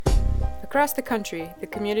Across the country, the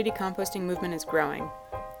community composting movement is growing.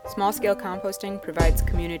 Small-scale composting provides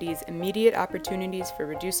communities immediate opportunities for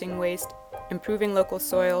reducing waste, improving local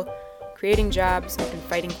soil, creating jobs, and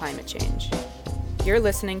fighting climate change. You're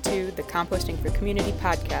listening to the Composting for Community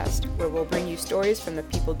podcast, where we'll bring you stories from the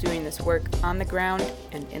people doing this work on the ground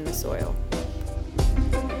and in the soil.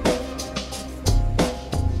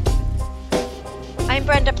 I'm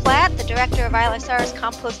Brenda Platt, the director of ILSR's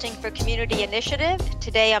Composting for Community initiative.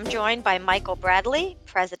 Today I'm joined by Michael Bradley,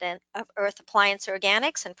 president of Earth Appliance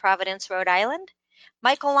Organics in Providence, Rhode Island.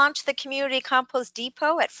 Michael launched the Community Compost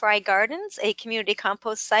Depot at Fry Gardens, a community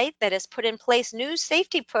compost site that has put in place new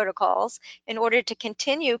safety protocols in order to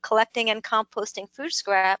continue collecting and composting food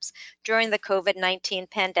scraps during the COVID-19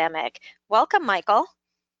 pandemic. Welcome, Michael.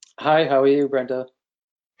 Hi, how are you, Brenda?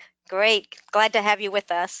 Great, glad to have you with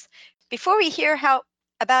us. Before we hear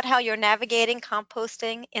about how you're navigating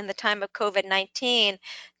composting in the time of COVID-19,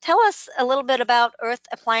 tell us a little bit about Earth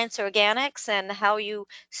Appliance Organics and how you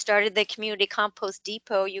started the Community Compost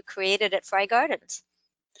Depot you created at Fry Gardens.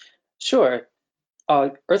 Sure.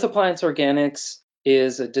 Earth Appliance Organics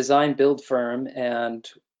is a design build firm, and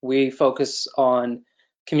we focus on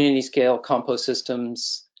community scale compost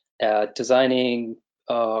systems, designing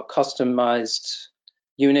customized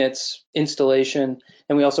units, installation,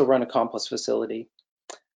 and we also run a compost facility.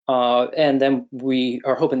 And then we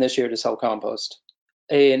are hoping this year to sell compost.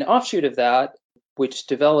 An offshoot of that, which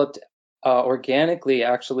developed organically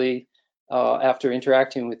actually after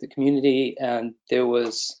interacting with the community, and there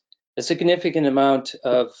was a significant amount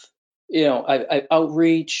of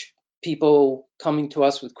outreach, people coming to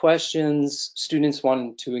us with questions, students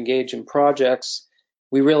wanting to engage in projects.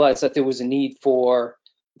 We realized that there was a need for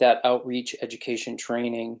that outreach, education,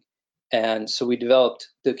 training, and so we developed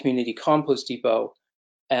the Community Compost Depot.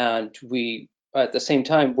 And we, at the same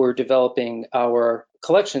time, we're developing our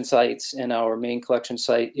collection sites, and our main collection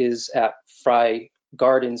site is at Fry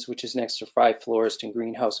Gardens, which is next to Fry Florist and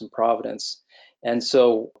Greenhouse in Providence. And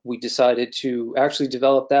so we decided to actually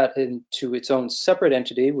develop that into its own separate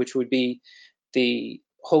entity, which would be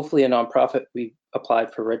hopefully a nonprofit. We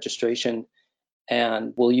applied for registration,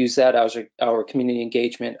 and we'll use that as our community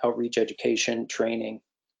engagement, outreach, education, training.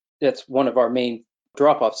 That's one of our main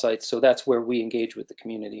drop-off sites, so that's where we engage with the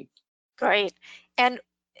community. Great. And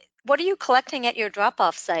what are you collecting at your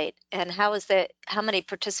drop-off site, and how many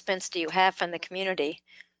participants do you have from the community?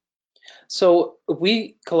 So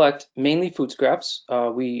we collect mainly food scraps.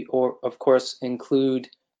 We, of course, include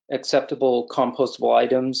acceptable compostable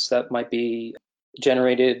items that might be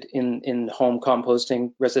generated in home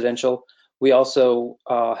composting, residential. We also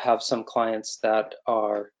have some clients that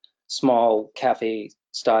are small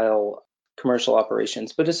cafe-style commercial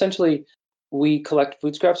operations, but essentially we collect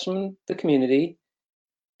food scraps from the community,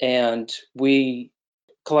 and we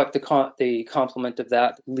collect the complement of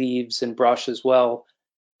that, leaves and brush as well,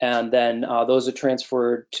 and then those are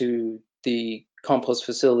transferred to the compost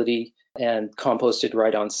facility and composted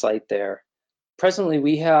right on site there. Presently,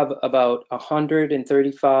 we have about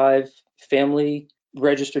 135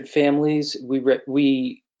 registered families.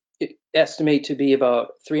 We estimate to be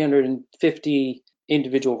about 350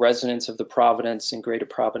 individual residents of the Providence and Greater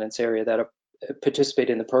Providence area that participate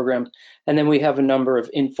in the program. And then we have a number of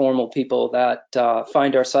informal people that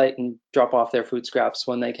find our site and drop off their food scraps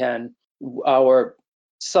when they can. Our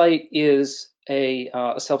site is a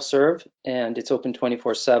self-serve, and it's open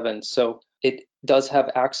 24/7. So it does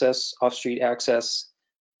have access, off-street access,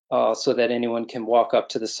 so that anyone can walk up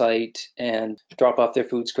to the site and drop off their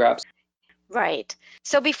food scraps. Right.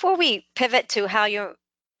 So before we pivot to how you're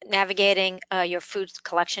navigating your food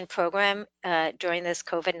collection program during this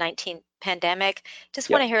COVID-19 pandemic, just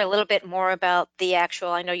want to hear a little bit more about the actual,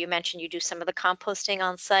 I know you mentioned you do some of the composting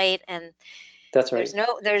on site, and that's right.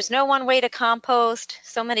 There's no one way to compost,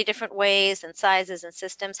 so many different ways and sizes and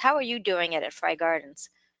systems. How are you doing it at Fry Gardens?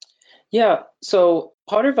 Yeah, so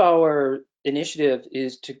part of our initiative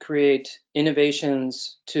is to create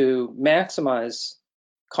innovations to maximize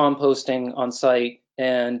composting on site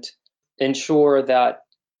and ensure that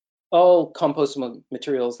all compostable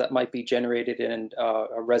materials that might be generated in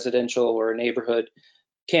a residential or a neighborhood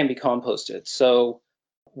can be composted. So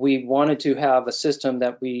we wanted to have a system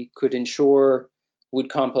that we could ensure would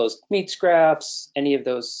compost meat scraps, any of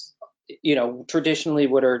those, traditionally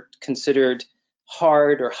what are considered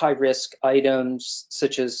hard or high risk items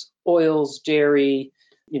such as oils, dairy,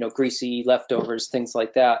 greasy leftovers, things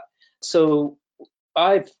like that. So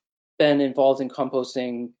I've been involved in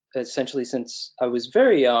composting essentially since I was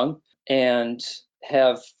very young, and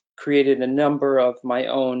have created a number of my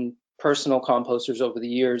own personal composters over the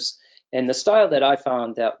years. And the style that I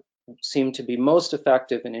found that seemed to be most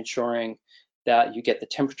effective in ensuring that you get the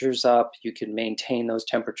temperatures up, you can maintain those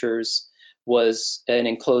temperatures, was an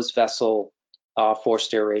enclosed vessel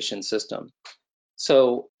forced aeration system.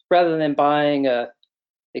 So rather than buying a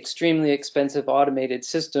extremely expensive automated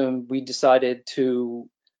system, we decided to,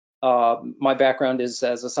 my background is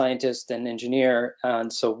as a scientist and engineer,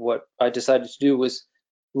 and so what I decided to do was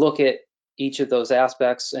look at each of those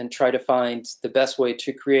aspects and try to find the best way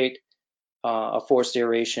to create a forced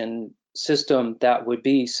aeration system that would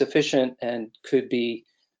be sufficient and could be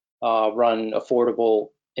run affordable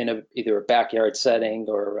in either a backyard setting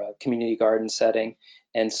or a community garden setting.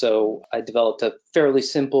 And so I developed a fairly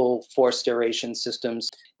simple forced aeration systems,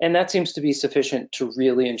 and that seems to be sufficient to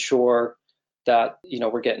really ensure that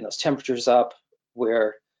we're getting those temperatures up,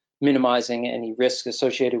 we're minimizing any risk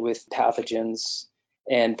associated with pathogens,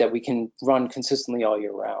 and that we can run consistently all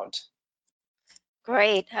year round.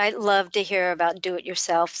 Great. I love to hear about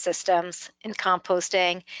do-it-yourself systems in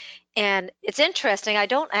composting. And it's interesting, I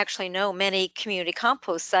don't actually know many community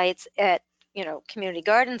compost sites at, community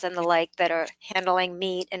gardens and the like that are handling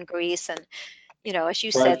meat and grease and, as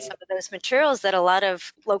you said, Right. some of those materials that a lot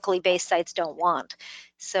of locally based sites don't want.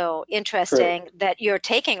 So True. interesting that you're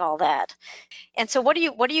taking all that. And so what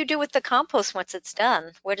do you do with the compost once it's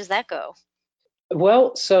done? Where does that go?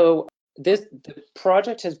 Well, so the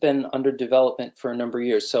project has been under development for a number of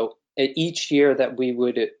years. So each year that we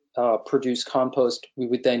would produce compost, we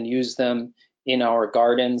would then use them in our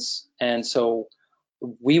gardens. And so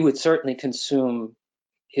we would certainly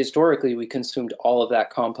historically, we consumed all of that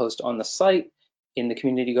compost on the site in the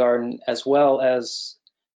community garden, as well as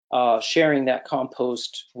sharing that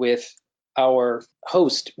compost with our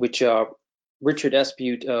host, which Richard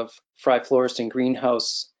Espute of Fry Florist and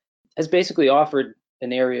Greenhouse has basically offered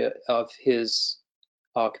an area of his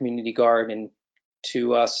community garden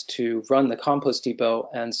to us to run the compost depot.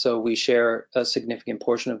 And so we share a significant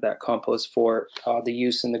portion of that compost for the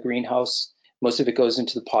use in the greenhouse. Most of it goes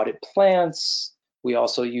into the potted plants. We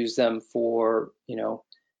also use them for,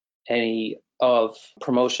 any of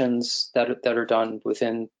promotions that are done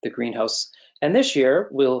within the greenhouse. And this year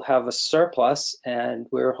we'll have a surplus, and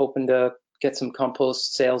we're hoping to get some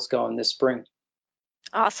compost sales going this spring.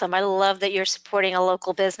 Awesome. I love that you're supporting a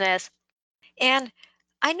local business. And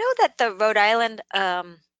I know that the Rhode Island,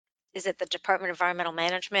 is it the Department of Environmental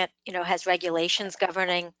Management, has regulations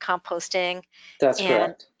governing composting, That's and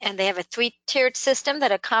correct. and they have a three-tiered system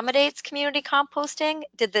that accommodates community composting.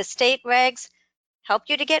 Did the state regs help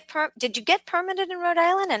you to did you get permitted in Rhode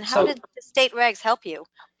Island, and how So did the state regs help you?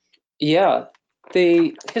 yeah,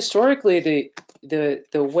 historically the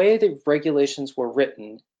way the regulations were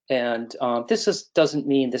written, and doesn't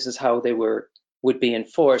mean this is how they would be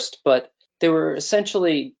enforced, but they were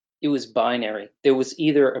essentially, it was binary. There was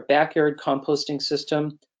either a backyard composting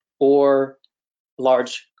system or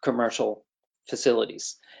large commercial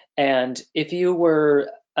facilities. And if you were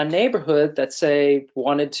a neighborhood that, say,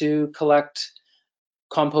 wanted to collect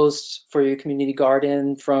compost for your community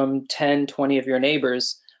garden from 10, 20 of your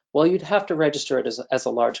neighbors, well, you'd have to register it as a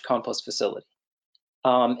large compost facility.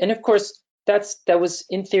 And of course, that was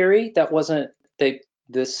in theory. That wasn't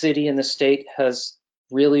the city and the state has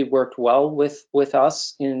really worked well with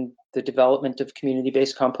us in the development of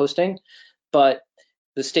community-based composting, but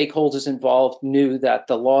the stakeholders involved knew that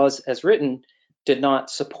the laws as written did not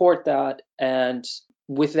support that, and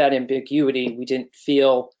with that ambiguity, we didn't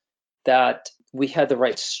feel that we had the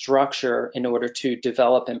right structure in order to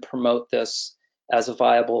develop and promote this as a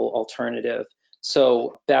viable alternative.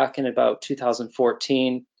 So back in about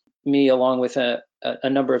 2014, me along with a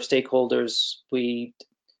number of stakeholders, we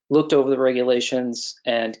looked over the regulations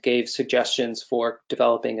and gave suggestions for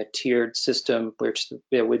developing a tiered system, which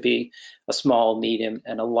there would be a small, medium,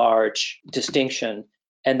 and a large distinction.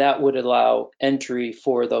 And that would allow entry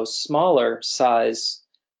for those smaller size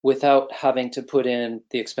without having to put in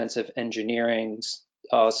the expensive engineering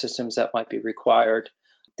systems that might be required.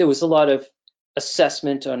 There was a lot of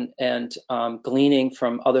assessment and gleaning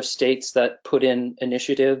from other states that put in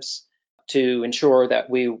initiatives to ensure that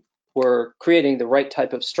we were creating the right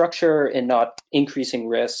type of structure and not increasing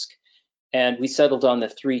risk. And we settled on the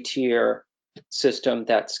three-tier system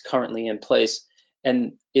that's currently in place.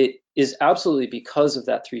 And it is absolutely because of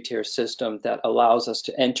that three-tier system that allows us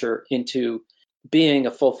to enter into being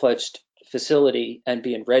a full-fledged facility and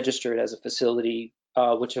being registered as a facility,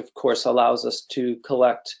 which of course allows us to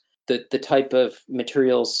collect the type of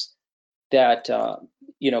materials that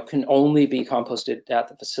can only be composted at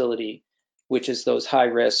the facility, which is those high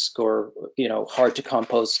risk or hard to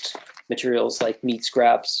compost materials like meat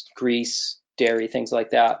scraps, grease, dairy, things like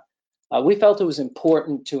that. We felt it was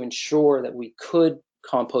important to ensure that we could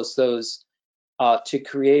compost those to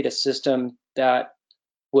create a system that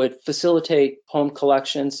would facilitate home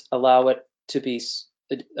collections, allow it to be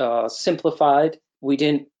simplified. We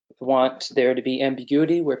didn't want there to be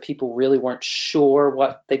ambiguity where people really weren't sure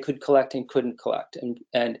what they could collect and couldn't collect.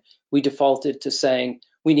 And we defaulted to saying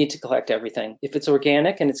we need to collect everything. If it's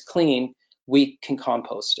organic and it's clean, we can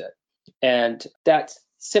compost it. And that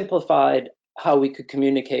simplified how we could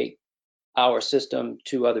communicate our system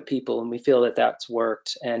to other people. And we feel that that's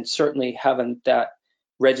worked. And certainly having that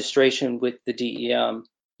registration with the DEM,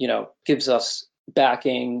 gives us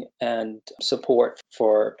backing and support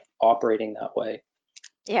for operating that way.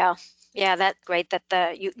 Yeah, that's great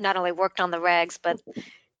that you not only worked on the regs, but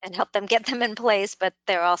and helped them get them in place, but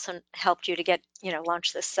they're also helped you to get,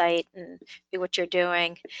 launch the site and do what you're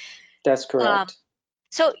doing. That's correct.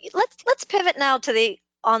 So let's pivot now to the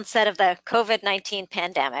onset of the COVID-19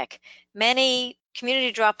 pandemic. Many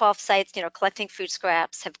community drop-off sites, collecting food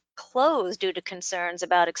scraps have closed due to concerns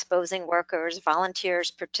about exposing workers,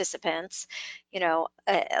 volunteers, participants.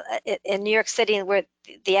 In New York City, where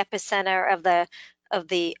the epicenter of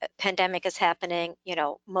the pandemic is happening,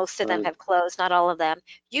 most of them have closed, not all of them.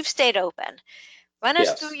 You've stayed open. Run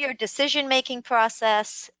us through your decision-making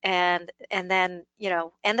process and then,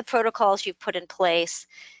 and the protocols you've put in place.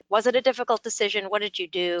 Was it a difficult decision? What did you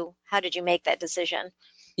do? How did you make that decision?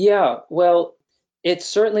 Yeah, well, it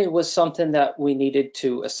certainly was something that we needed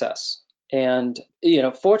to assess. And,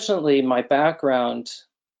 fortunately, my background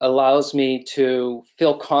allows me to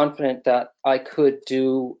feel confident that I could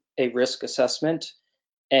do a risk assessment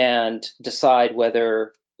and decide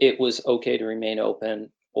whether it was okay to remain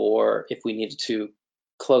open or if we needed to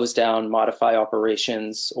close down, modify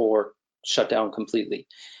operations, or shut down completely.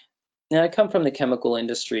 Now, I come from the chemical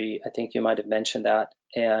industry. I think you might have mentioned that.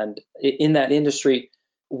 And in that industry,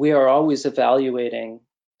 we are always evaluating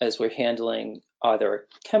as we're handling either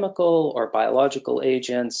chemical or biological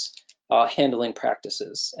agents, handling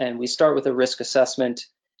practices. And we start with a risk assessment,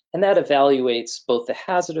 and that evaluates both the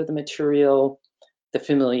hazard of the material, the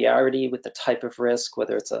familiarity with the type of risk,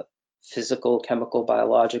 whether it's a physical, chemical,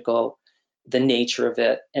 biological, the nature of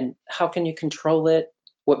it, and how can you control it?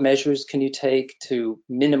 What measures can you take to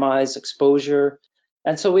minimize exposure?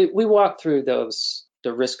 And so we walked through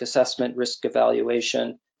the risk assessment, risk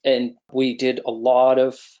evaluation, and we did a lot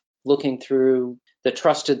of looking through the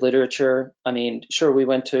trusted literature. I mean, sure, we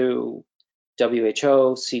went to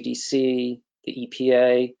WHO, CDC, the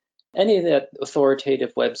EPA, any of the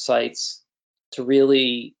authoritative websites to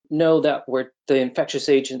really know that the infectious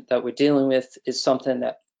agent that we're dealing with is something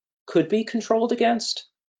that could be controlled against.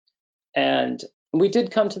 And we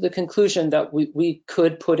did come to the conclusion that we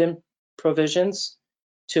could put in provisions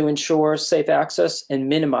to ensure safe access and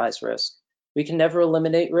minimize risk. We can never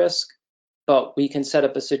eliminate risk, but we can set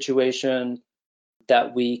up a situation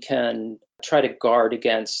that we can try to guard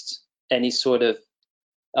against any sort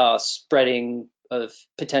of spreading of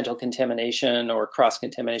potential contamination or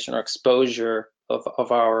cross-contamination or exposure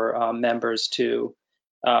of our members to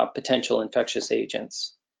potential infectious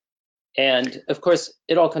agents. And of course,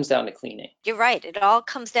 it all comes down to cleaning. You're right. It all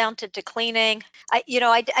comes down to cleaning. I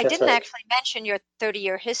didn't actually mention your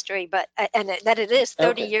 30-year history, but and that it is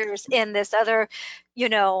 30 years in this other,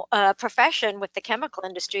 profession with the chemical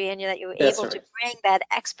industry, and that you were able to bring that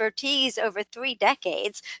expertise over 3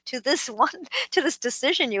 decades to this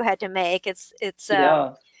decision you had to make. It's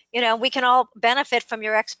we can all benefit from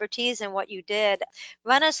your expertise and what you did.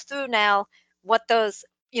 Run us through now what those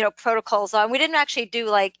protocols are. And we didn't actually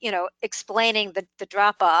do explaining the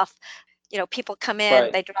drop off. People come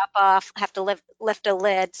in, they drop off, have to lift a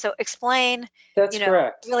lid. So explain, That's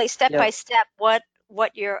correct. Really step by step what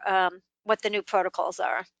the new protocols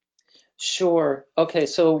are. Sure. Okay.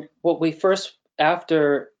 So what we first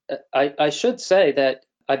I should say that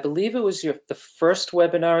I believe it was the first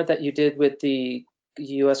webinar that you did with the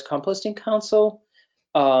U.S. Composting Council,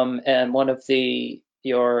 and one of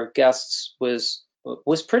your guests was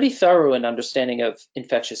pretty thorough in understanding of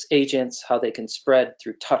infectious agents, how they can spread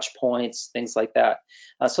through touch points, things like that.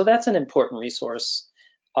 So that's an important resource.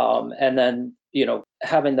 And then,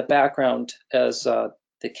 having the background as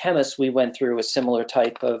the chemist, we went through a similar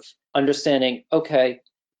type of understanding. Okay,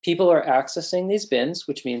 people are accessing these bins,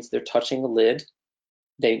 which means they're touching the lid.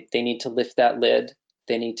 They need to lift that lid.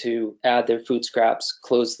 They need to add their food scraps,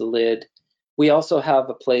 close the lid. We also have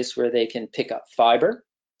a place where they can pick up fiber.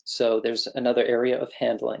 So there's another area of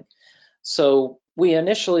handling. So we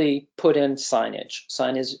initially put in signage.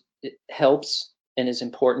 Signage helps and is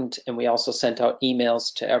important. And we also sent out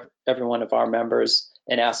emails to every one of our members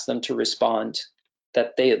and asked them to respond,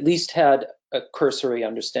 that they at least had a cursory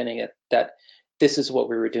understanding that this is what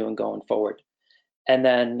we were doing going forward. And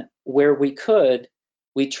then where we could,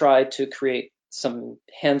 we tried to create some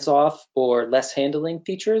hands-off or less handling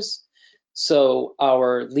features. So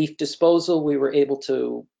our leaf disposal, we were able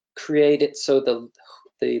to create it so the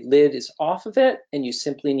lid is off of it, and you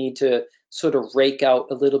simply need to sort of rake out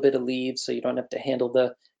a little bit of leaves so you don't have to handle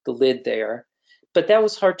the lid there. But that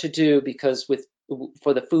was hard to do because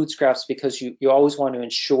for the food scraps, because you always want to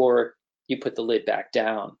ensure you put the lid back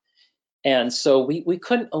down. And so we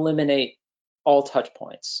couldn't eliminate all touch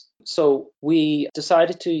points. So we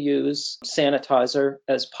decided to use sanitizer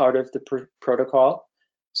as part of the protocol.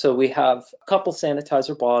 So we have a couple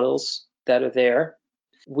sanitizer bottles that are there.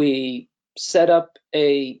 We set up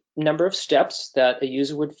a number of steps that a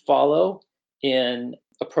user would follow in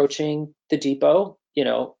approaching the depot,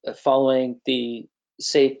 following the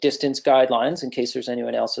safe distance guidelines in case there's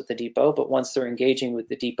anyone else at the depot. But once they're engaging with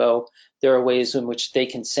the depot, there are ways in which they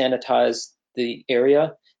can sanitize the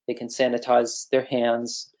area. They can sanitize their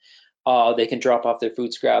hands. They can drop off their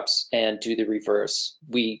food scraps and do the reverse.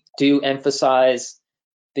 We do emphasize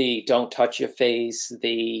the don't touch your face,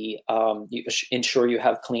 you ensure you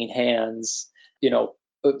have clean hands,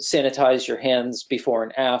 sanitize your hands before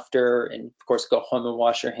and after, and of course go home and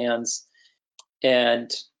wash your hands. And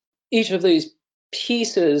each of these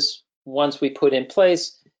pieces, once we put in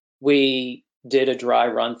place, we did a dry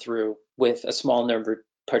run through with a small number of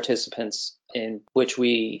participants in which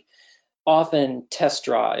we often test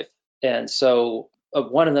drive. And so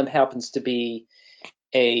one of them happens to be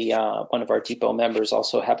one of our depot members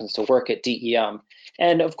also happens to work at DEM.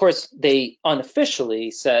 And of course, they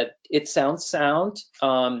unofficially said, it sounds sound.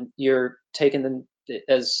 You're taking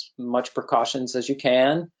as much precautions as you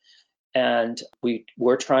can. And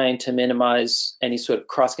we're trying to minimize any sort of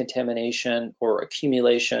cross-contamination or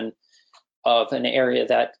accumulation of an area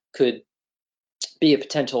that could be a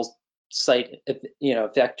potential site,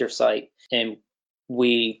 vector site. And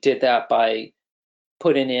we did that by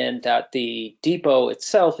putting in that the depot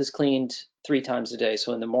itself is cleaned 3 times a day.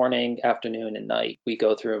 So in the morning, afternoon, and night, we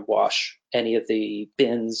go through and wash any of the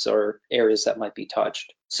bins or areas that might be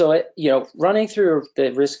touched. So, running through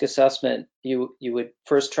the risk assessment, you would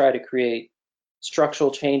first try to create structural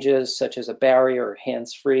changes such as a barrier or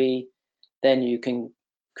hands-free. Then you can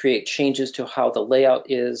create changes to how the layout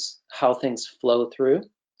is, how things flow through,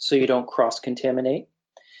 so you don't cross-contaminate.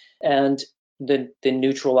 And the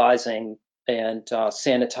neutralizing and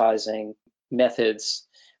sanitizing methods.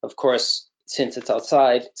 Of course, since it's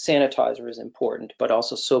outside, sanitizer is important, but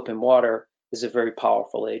also soap and water is a very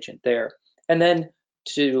powerful agent there. And then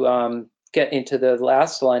to get into the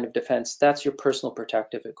last line of defense, that's your personal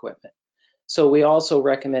protective equipment. So we also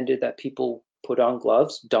recommended that people put on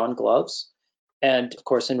gloves, don gloves. And of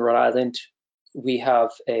course, in Rhode Island, we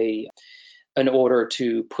have an order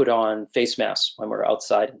to put on face masks when we're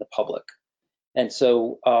outside in the public. And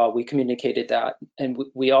so we communicated that. And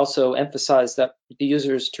we also emphasized that the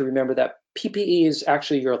users to remember that PPE is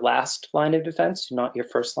actually your last line of defense, not your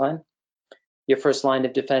first line. Your first line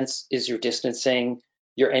of defense is your distancing,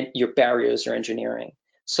 your barriers, your engineering.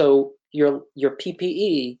 So your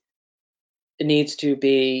PPE needs to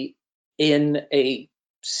be in a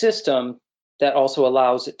system that also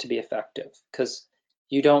allows it to be effective, because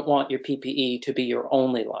you don't want your PPE to be your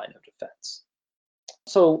only line of defense.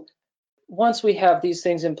 So once we have these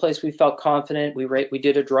things in place, we felt confident. We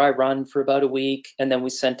did a dry run for about a week, and then we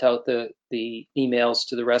sent out the emails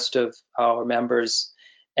to the rest of our members,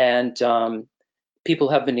 and people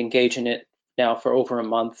have been engaging it now for over a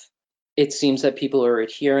month. It seems that people are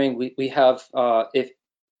adhering. We have,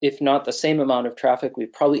 if not the same amount of traffic,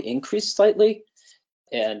 we've probably increased slightly,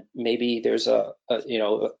 and maybe there's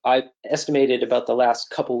I estimated about the last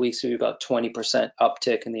couple of weeks, we about 20%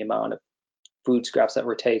 uptick in the amount of food scraps that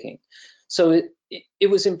we're taking. So it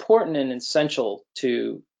was important and essential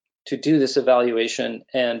to do this evaluation,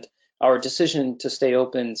 and our decision to stay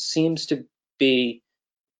open seems to be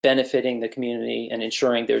benefiting the community and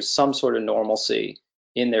ensuring there's some sort of normalcy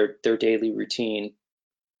in their daily routine.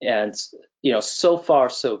 And so far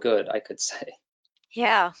so good, I could say.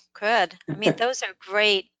 Yeah, good. I mean, those are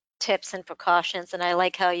great tips and precautions, and I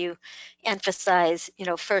like how you emphasize,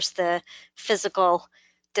 first the physical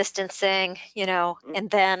distancing, and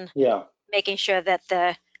then making sure that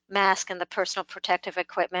the mask and the personal protective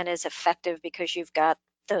equipment is effective because you've got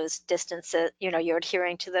those distances, you're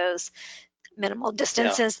adhering to those minimal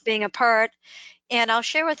distances being apart. And I'll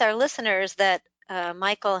share with our listeners that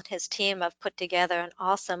Michael and his team have put together an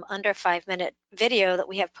awesome under 5-minute video that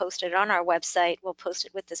we have posted on our website. We'll post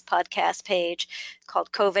it with this podcast page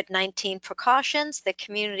called COVID-19 Precautions, the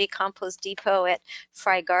Community Compost Depot at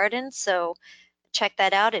Fry Gardens. So check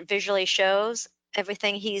that out. It visually shows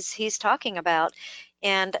everything he's talking about.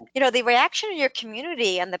 And the reaction in your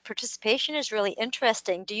community and the participation is really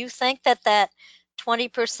interesting. Do you think that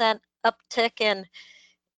 20% uptick in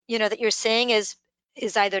that you're seeing is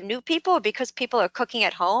either new people or because people are cooking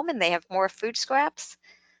at home and they have more food scraps?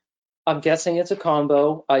 I'm guessing it's a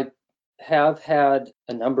combo. I have had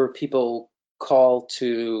a number of people call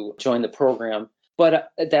to join the program,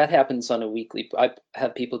 but that happens on a weekly. I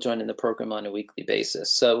have people joining the program on a weekly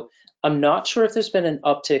basis. So I'm not sure if there's been an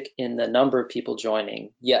uptick in the number of people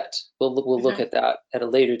joining yet. We'll look Mhm. at that at a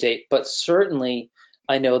later date. But certainly,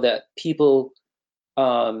 I know that people,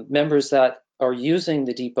 members that are using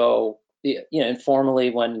the depot,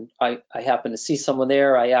 informally, when I happen to see someone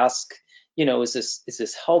there, I ask, is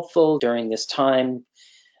this helpful during this time?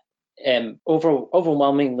 And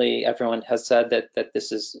overwhelmingly, everyone has said that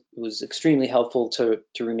was extremely helpful to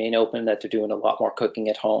remain open, that they're doing a lot more cooking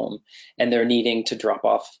at home, and they're needing to drop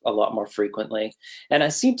off a lot more frequently. And I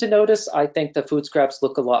seem to notice, I think the food scraps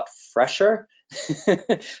look a lot fresher.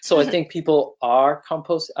 So I think people are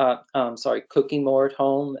cooking more at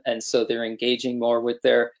home, and so they're engaging more with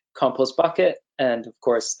their compost bucket, and of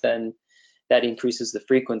course then that increases the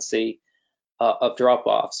frequency of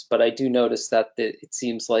drop-offs. But I do notice that it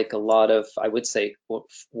seems like a lot of, I would say,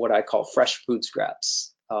 what I call fresh food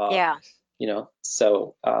scraps. Yeah,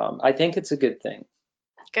 So I think it's a good thing.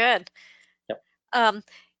 good. Yep. Um,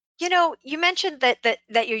 you mentioned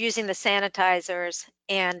that you're using the sanitizers,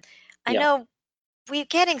 and I Yeah. know we're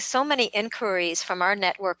getting so many inquiries from our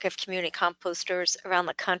network of community composters around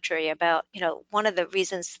the country about, one of the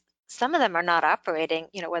reasons some of them are not operating,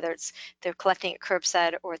 whether it's they're collecting at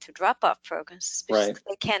curbside or through drop-off programs, is because Right.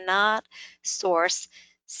 they cannot source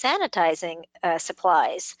sanitizing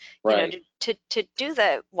supplies, Right. to do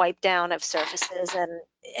the wipe down of surfaces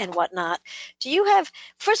and whatnot. Do you have,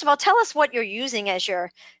 first of all, tell us what you're using as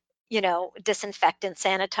your, disinfectant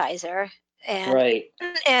sanitizer, and Right.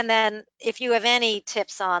 and then if you have any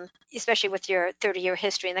tips on, especially with your 30-year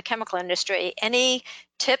history in the chemical industry, any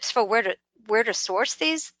tips for where to source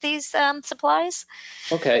these supplies?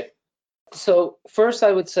 Okay. So first,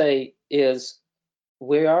 I would say is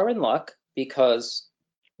we are in luck because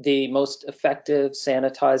the most effective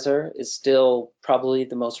sanitizer is still probably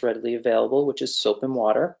the most readily available, which is soap and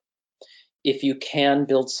water. If you can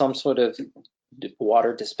build some sort of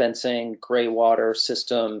water dispensing, gray water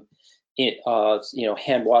system,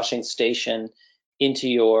 hand washing station into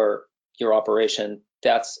your operation,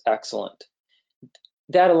 that's excellent.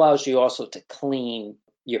 That allows you also to clean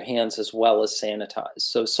your hands as well as sanitize.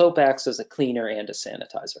 So soap acts as a cleaner and a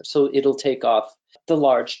sanitizer. So it'll take off the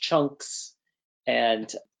large chunks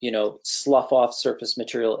and slough off surface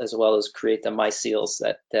material, as well as create the mycelials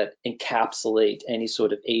that encapsulate any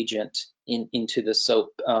sort of agent into the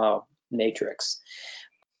soap matrix.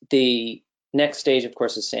 The next stage, of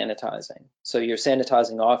course, is sanitizing. So your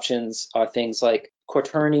sanitizing options are things like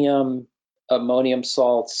quaternium, ammonium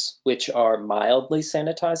salts, which are mildly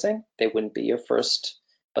sanitizing. They wouldn't be your first,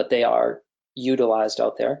 but they are utilized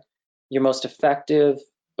out there. Your most effective,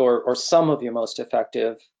 or some of your most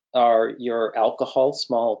effective, are your alcohol,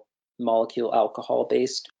 small molecule alcohol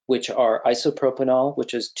based, which are isopropanol,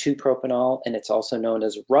 which is 2-propanol, and it's also known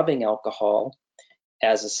as rubbing alcohol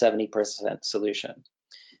as a 70% solution.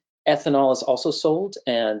 Ethanol is also sold,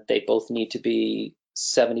 and they both need to be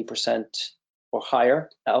 70% or higher.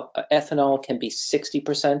 Ethanol can be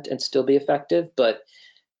 60% and still be effective, but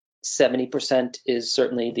 70% is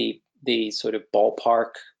certainly the sort of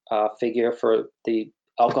ballpark figure for the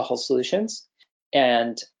alcohol solutions.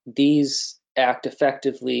 And these act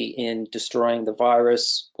effectively in destroying the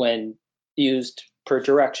virus when used per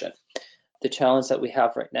direction. The challenge that we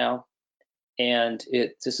have right now, and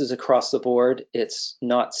this is across the board, it's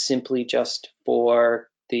not simply just for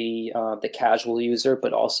the casual user,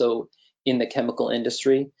 but also in the chemical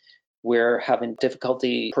industry. We're having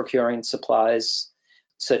difficulty procuring supplies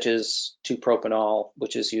such as 2-propanol,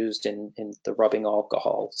 which is used in the rubbing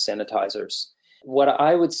alcohol sanitizers. What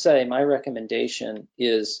I would say, my recommendation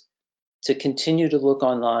is to continue to look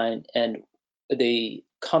online, and the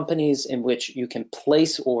companies in which you can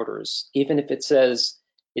place orders, even if it says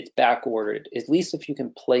it's back ordered, at least if you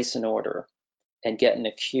can place an order and get in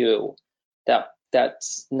a queue,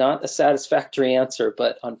 that's not a satisfactory answer,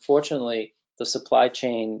 but unfortunately the supply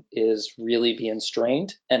chain is really being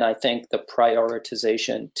strained. And I think the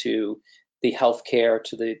prioritization to the healthcare,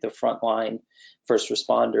 to the frontline first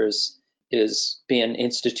responders, is being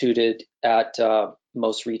instituted at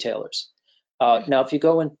most retailers. Now, if you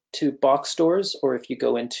go into box stores, or if you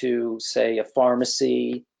go into, say, a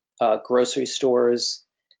pharmacy, grocery stores,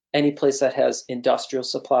 any place that has industrial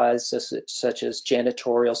supplies, such as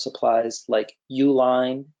janitorial supplies like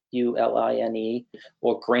Uline, Uline,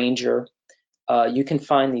 or Granger, you can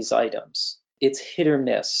find these items. It's hit or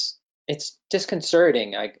miss. It's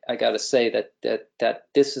disconcerting, I got to say, that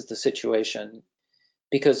this is the situation,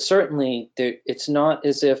 because certainly it's not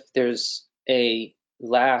as if there's a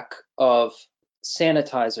lack of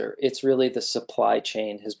sanitizer. It's really the supply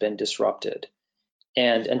chain has been disrupted.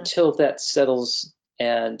 And until that settles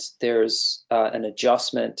and there's an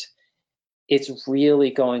adjustment, it's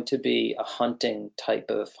really going to be a hunting type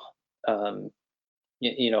of,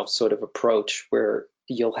 sort of approach where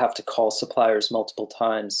you'll have to call suppliers multiple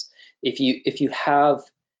times. If you have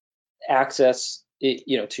access,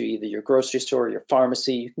 to either your grocery store or your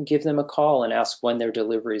pharmacy, you can give them a call and ask when their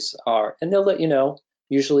deliveries are, and they'll let you know.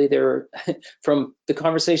 Usually they're, from the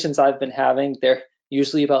conversations I've been having, they're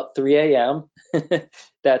usually about 3 a.m.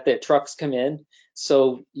 that their trucks come in.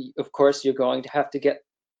 So of course you're going to have to get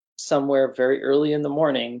somewhere very early in the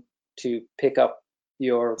morning to pick up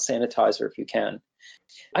your sanitizer if you can.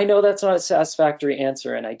 I know that's not a satisfactory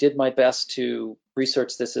answer, and I did my best to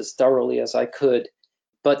research this as thoroughly as I could,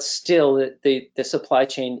 but still the supply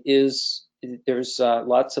chain there's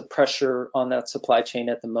lots of pressure on that supply chain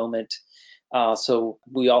at the moment. So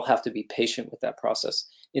we all have to be patient with that process.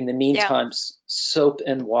 In the meantime, soap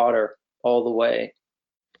and water all the way.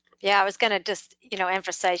 Yeah, I was going to just,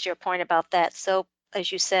 emphasize your point about that. Soap, as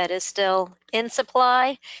you said, is still in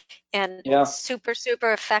supply and super,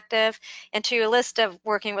 super effective. And to your list of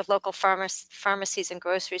working with local pharmacies and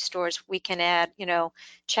grocery stores, we can add,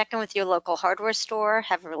 check in with your local hardware store,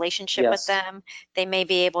 have a relationship with them. They may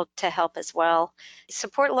be able to help as well.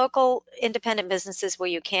 Support local independent businesses where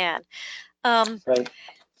you can. Right.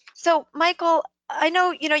 So, Michael, I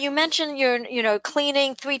know, you mentioned you're,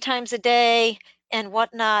 cleaning 3 times a day and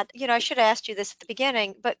whatnot. I should have asked you this at the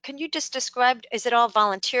beginning, but can you just describe, is it all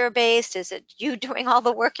volunteer based? Is it you doing all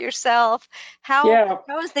the work yourself? How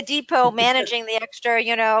is the depot managing the extra,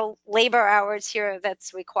 labor hours here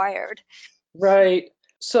that's required? Right.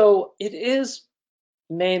 So it is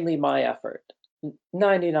mainly my effort,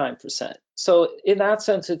 99%. So in that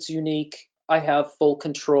sense, it's unique. I have full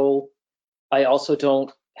control. I also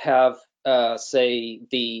don't have, say,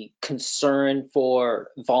 the concern for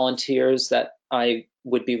volunteers that I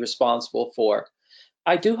would be responsible for.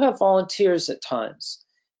 I do have volunteers at times,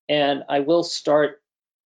 and I will start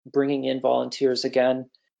bringing in volunteers again,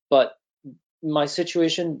 but my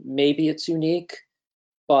situation, maybe it's unique,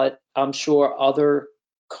 but I'm sure other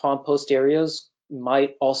compost areas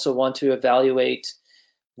might also want to evaluate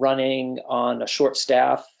running on a short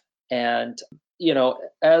staff. And,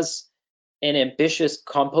 as an ambitious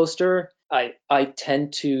composter, I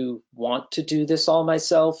tend to want to do this all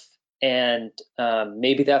myself. And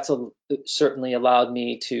maybe that's certainly allowed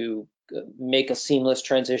me to make a seamless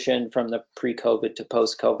transition from the pre-COVID to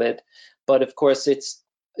post-COVID. But of course, it's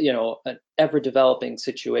an ever developing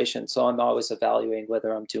situation. So I'm always evaluating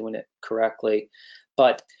whether I'm doing it correctly.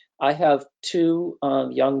 But I have 2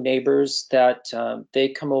 young neighbors that they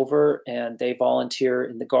come over and they volunteer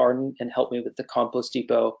in the garden and help me with the compost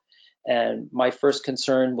depot. And my first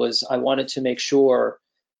concern was I wanted to make sure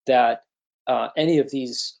that any of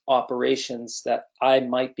these operations that I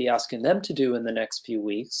might be asking them to do in the next few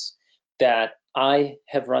weeks, that I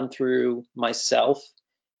have run through myself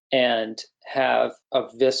and have a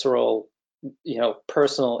visceral,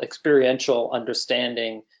 personal, experiential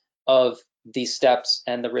understanding of these steps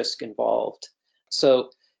and the risk involved. So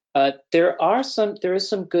there is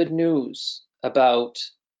some good news about,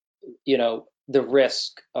 the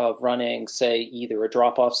risk of running, say, either a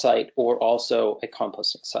drop-off site or also a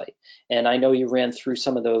composting site. And I know you ran through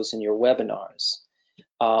some of those in your webinars.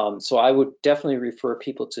 So I would definitely refer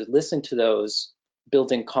people to listen to those.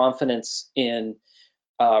 Building confidence in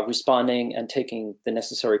responding and taking the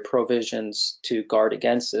necessary provisions to guard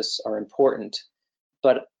against this are important.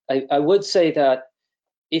 But I would say that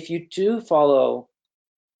if you do follow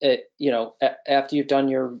it, after you've done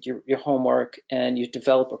your homework and you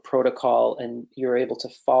develop a protocol and you're able to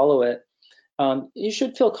follow it, you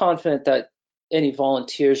should feel confident that any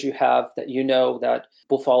volunteers you have that that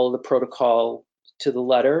will follow the protocol to the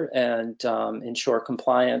letter and ensure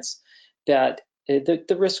compliance, that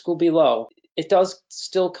the risk will be low. It does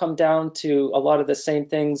still come down to a lot of the same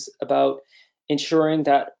things about ensuring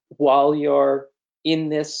that while you're in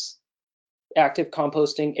this active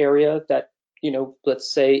composting area, that,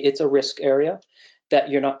 let's say it's a risk area, that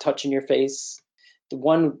you're not touching your face. The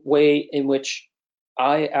one way in which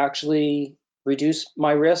I actually reduce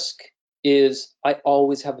my risk is I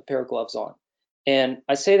always have a pair of gloves on. And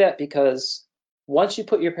I say that because once you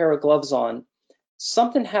put your pair of gloves on,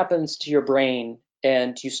 something happens to your brain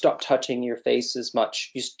and you stop touching your face as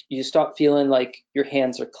much. You stop feeling like your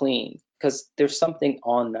hands are clean because there's something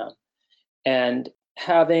on them. And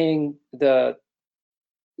having I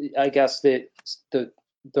guess the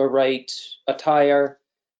the right attire,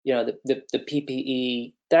 the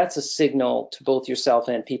PPE, that's a signal to both yourself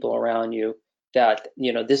and people around you that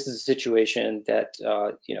this is a situation that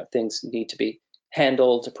things need to be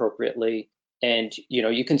handled appropriately, and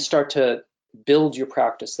you can start to build your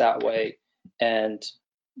practice that way, and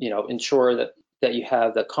ensure that you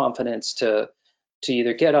have the confidence to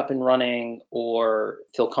either get up and running or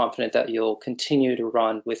feel confident that you'll continue to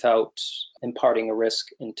run without imparting a risk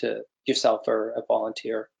into yourself or a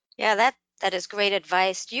volunteer. Yeah, that is great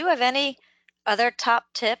advice. Do you have any other top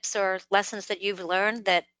tips or lessons that you've learned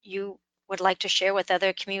that you would like to share with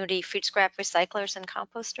other community food scrap recyclers and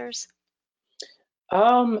composters?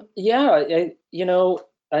 Yeah,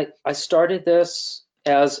 I started this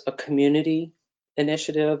as a community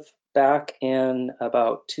initiative back in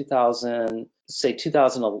about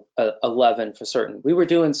 2011 for certain. We were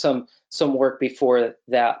doing some work before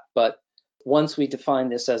that, but once we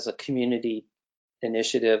defined this as a community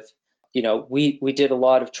initiative, we did a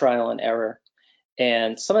lot of trial and error.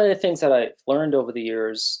 And some of the things that I've learned over the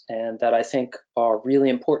years and that I think are really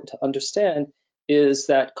important to understand is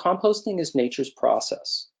that composting is nature's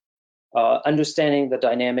process. Understanding the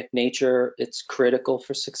dynamic nature, it's critical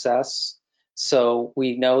for success. So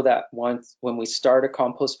we know that when we start a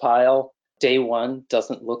compost pile, day 1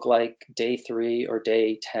 doesn't look like day 3 or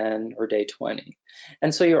day 10 or day 20.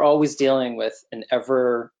 And so you're always dealing with an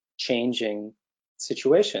ever changing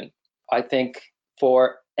situation. I think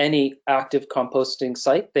for any active composting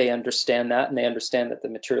site, they understand that, and they understand that the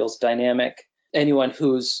material is dynamic. Anyone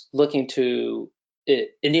who's looking to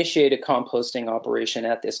initiate a composting operation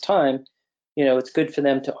at this time, it's good for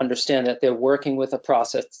them to understand that they're working with a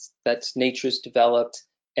process that's nature's developed,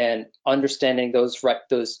 and understanding those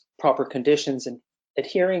proper conditions and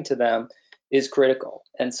adhering to them is critical.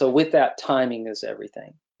 And so with that, timing is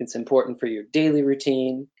everything. It's important for your daily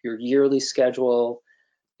routine, your yearly schedule,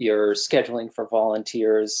 your scheduling for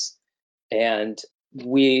volunteers. And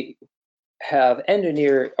we have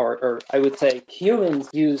engineered, or I would say humans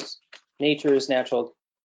use nature's natural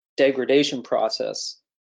degradation process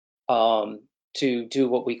to do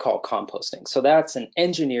what we call composting. So that's an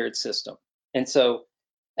engineered system. And so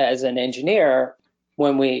as an engineer,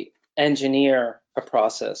 when we engineer a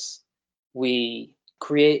process, we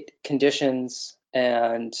create conditions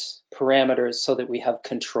and parameters so that we have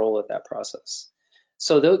control of that process.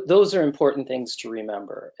 So those are important things to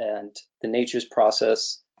remember, and the nature's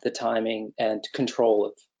process, the timing, and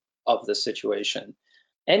control of the situation.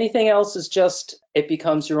 Anything else is just, it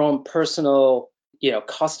becomes your own personal,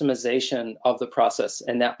 customization of the process,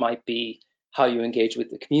 and that might be how you engage with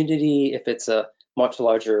the community, if it's a much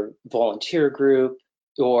larger volunteer group,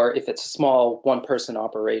 or if it's a small one-person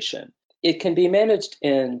operation. It can be managed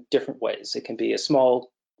in different ways. It can be a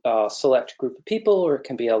small select group of people, or it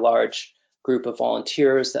can be a large group of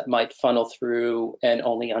volunteers that might funnel through and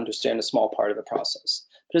only understand a small part of the process.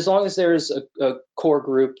 But as long as there's a core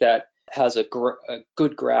group that has a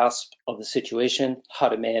good grasp of the situation, how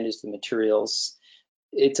to manage the materials,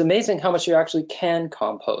 it's amazing how much you actually can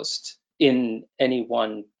compost in any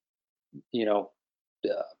one,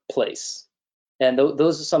 place. And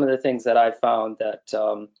those are some of the things that I found that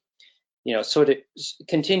sort of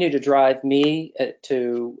continue to drive me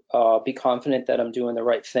to be confident that I'm doing the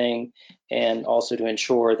right thing, and also to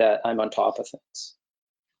ensure that I'm on top of things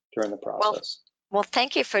during the process. Well,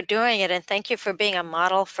 thank you for doing it, and thank you for being a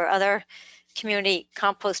model for other community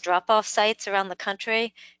compost drop-off sites around the country.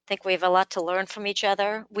 I think we have a lot to learn from each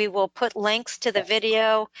other. We will put links to the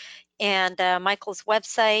video and Michael's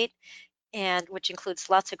website, and which includes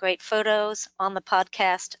lots of great photos on the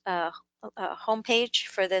podcast homepage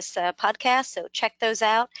for this podcast. So check those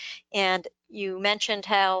out. And you mentioned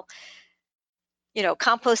how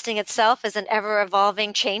composting itself is an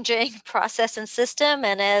ever-evolving, changing process and system.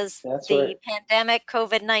 And as That's the right. pandemic,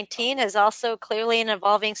 COVID-19, is also clearly an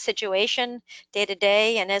evolving situation day to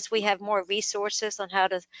day. And as we have more resources on how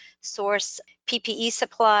to source PPE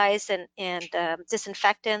supplies and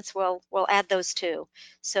disinfectants, we'll add those too.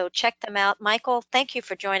 So check them out. Michael, thank you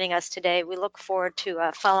for joining us today. We look forward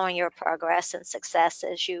to following your progress and success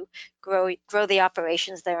as you grow the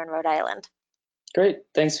operations there in Rhode Island. Great.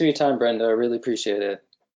 Thanks for your time, Brenda. I really appreciate it.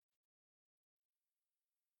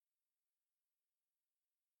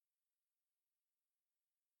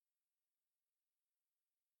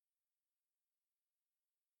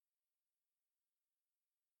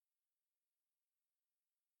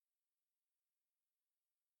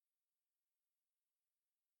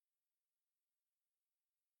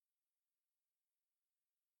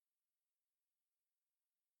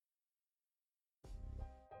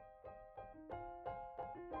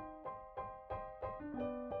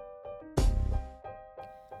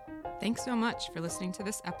 Thanks so much for listening to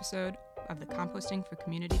this episode of the Composting for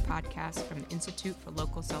Community podcast from the Institute for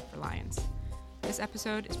Local Self-Reliance. This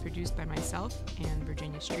episode is produced by myself and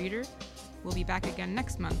Virginia Streeter. We'll be back again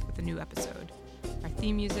next month with a new episode. Our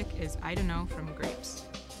theme music is I Don't Know from Grapes.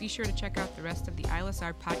 Be sure to check out the rest of the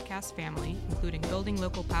ILSR podcast family, including Building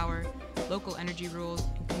Local Power, Local Energy Rules,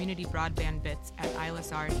 and Community Broadband Bits at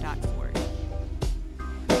ilsr.org.